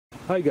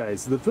Hi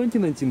guys, the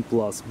 2019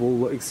 Plus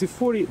Volvo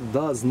XC40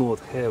 does not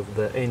have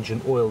the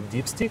engine oil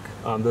dipstick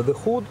under the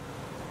hood,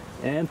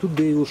 and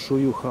today we'll show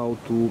you how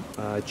to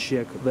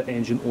check the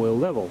engine oil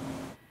level.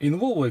 In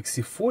Volvo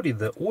XC40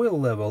 the oil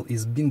level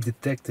is being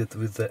detected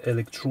with the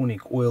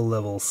electronic oil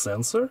level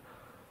sensor.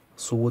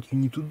 So what you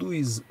need to do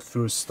is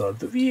first start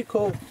the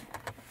vehicle,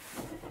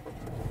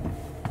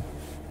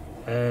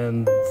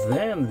 and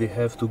then we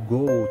have to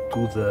go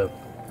to the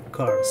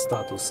car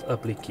status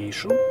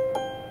application.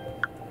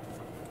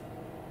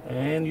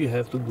 And you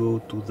have to go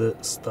to the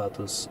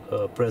status,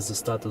 press the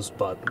status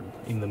button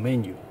in the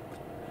menu,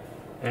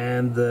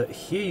 and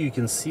here you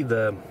can see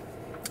the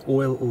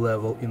oil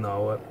level in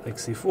our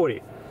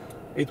XC40.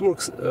 It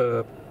works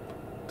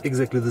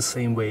exactly the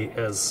same way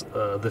as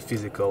the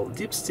physical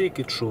dipstick.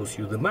 It shows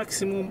you the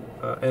maximum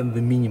and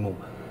the minimum,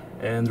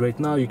 and right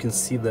now you can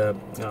see the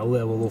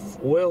level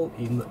of oil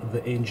in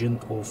the engine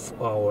of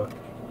our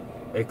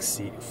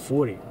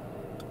XC40.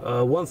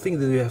 One thing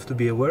that you have to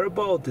be aware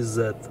about is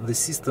that the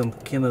system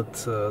cannot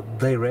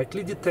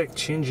directly detect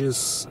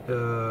changes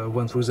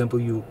when, for example,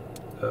 you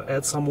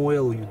add some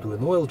oil, you do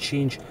an oil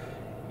change.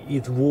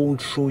 It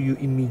won't show you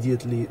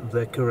immediately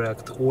the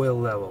correct oil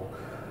level.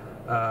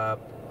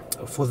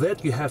 For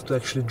that you have to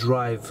actually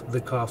drive the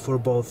car for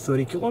about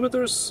 30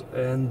 kilometers,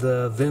 and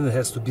then it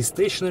has to be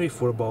stationary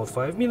for about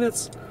 5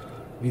 minutes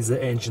with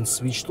the engine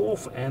switched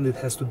off, and it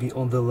has to be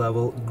on the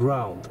level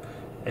ground.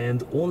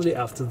 And only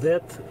after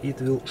that it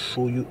will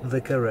show you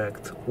the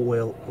correct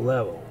oil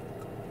level.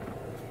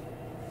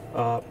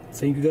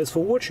 Thank you guys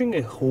for watching.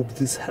 I hope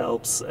this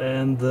helps,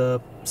 and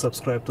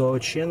subscribe to our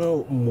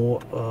channel.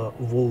 More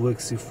Volvo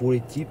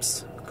XC40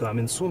 tips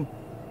coming soon.